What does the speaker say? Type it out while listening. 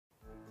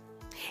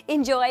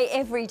Enjoy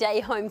everyday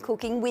home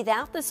cooking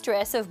without the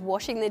stress of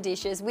washing the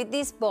dishes with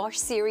this Bosch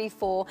Serie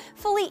 4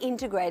 fully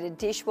integrated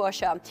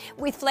dishwasher.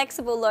 With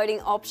flexible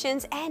loading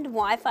options and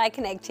Wi-Fi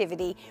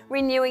connectivity,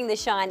 renewing the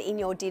shine in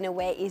your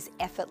dinnerware is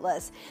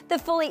effortless. The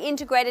fully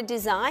integrated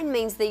design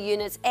means the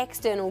unit's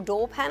external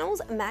door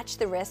panels match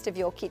the rest of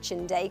your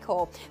kitchen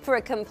decor for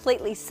a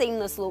completely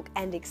seamless look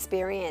and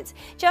experience.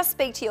 Just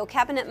speak to your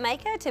cabinet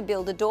maker to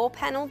build a door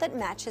panel that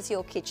matches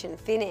your kitchen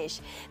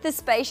finish. The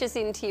spacious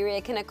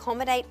interior can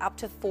accommodate up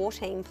to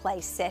 14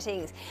 place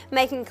settings,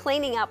 making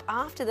cleaning up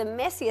after the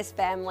messiest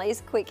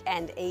families quick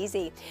and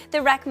easy. The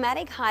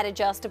Rackmatic height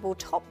adjustable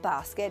top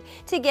basket,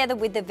 together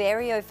with the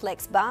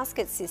VarioFlex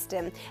basket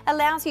system,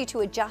 allows you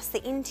to adjust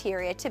the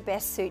interior to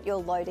best suit your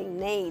loading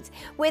needs,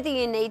 whether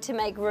you need to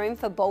make room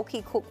for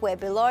bulky cookware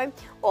below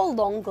or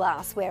long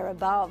glassware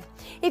above.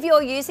 If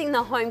you're using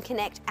the Home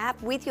Connect app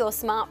with your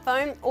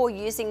smartphone or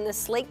using the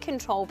sleek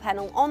control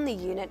panel on the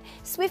unit,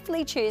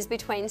 swiftly choose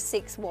between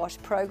 6 wash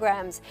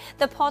programs.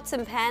 The Pots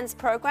and Pans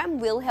program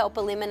will help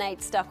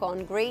eliminate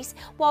stuck-on grease,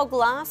 while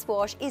Glass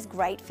Wash is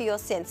great for your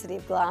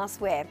sensitive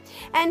glassware.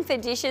 And for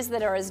dishes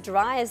that are as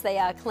dry as they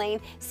are clean,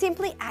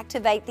 simply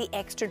activate the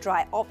extra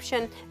dry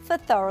option for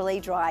thoroughly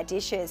dry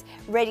dishes,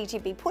 ready to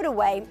be put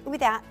away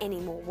without any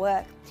more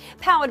work.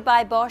 Powered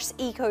by Bosch's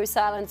Eco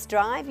Silence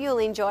Drive, you'll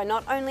enjoy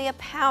not only a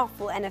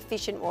powerful and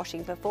efficient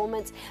washing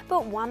performance,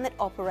 but one that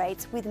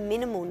operates with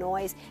minimal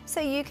noise, so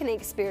you can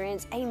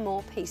experience a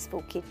more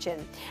peaceful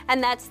kitchen.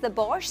 And that's the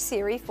Bosch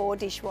Serie 4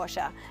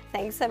 dishwasher.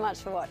 Thanks so much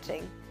for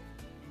watching.